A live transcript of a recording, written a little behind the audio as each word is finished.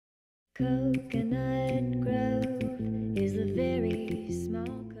Coconut Grove is a very small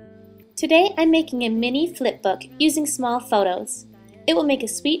cove. Today I'm making a mini flipbook using small photos. It will make a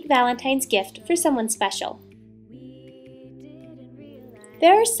sweet Valentine's gift for someone special.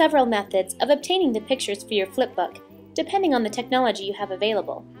 There are several methods of obtaining the pictures for your flipbook, depending on the technology you have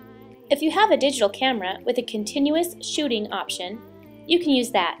available. If you have a digital camera with a continuous shooting option, you can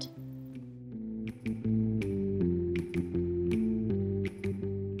use that.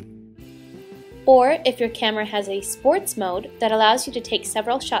 Or if your camera has a sports mode that allows you to take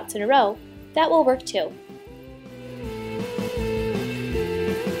several shots in a row, that will work too.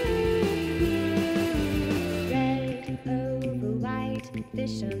 Red over white,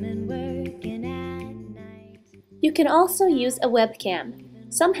 fishermen working at night. You can also use a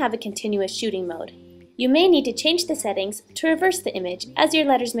webcam. Some have a continuous shooting mode. You may need to change the settings to reverse the image, as your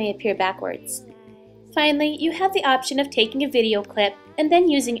letters may appear backwards. Finally, you have the option of taking a video clip and then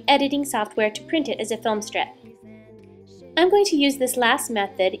using editing software to print it as a film strip. I'm going to use this last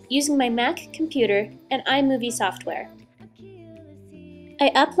method using my Mac computer and iMovie software. I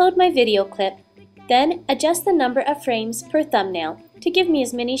upload my video clip, then adjust the number of frames per thumbnail to give me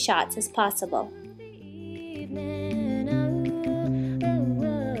as many shots as possible.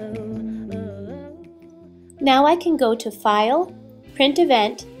 Now I can go to File, Print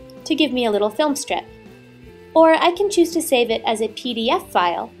Event to give me a little film strip. Or I can choose to save it as a PDF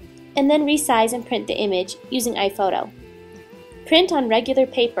file and then resize and print the image using iPhoto. Print on regular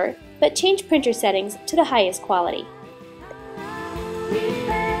paper, but change printer settings to the highest quality.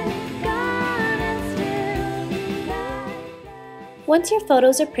 Once your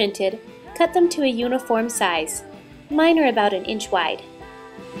photos are printed, cut them to a uniform size. Mine are about 1 inch wide.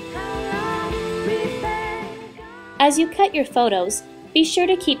 As you cut your photos, be sure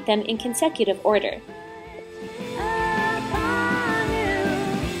to keep them in consecutive order.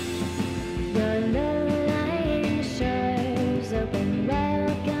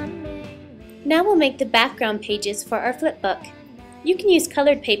 Now we'll make the background pages for our flipbook. You can use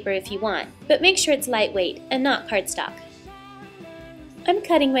colored paper if you want, but make sure it's lightweight and not cardstock. I'm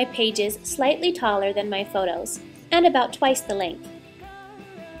cutting my pages slightly taller than my photos, and about twice the length.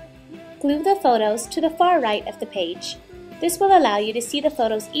 Glue the photos to the far right of the page. This will allow you to see the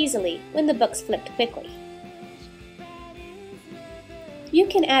photos easily when the book's flipped quickly. You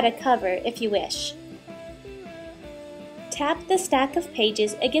can add a cover if you wish. Tap the stack of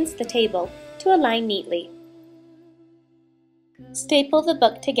pages against the table to align neatly. Staple the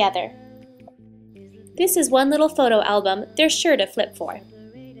book together. This is one little photo album they're sure to flip for.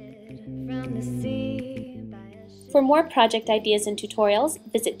 For more project ideas and tutorials,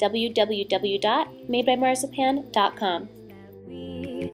 visit www.madebymarzipan.com.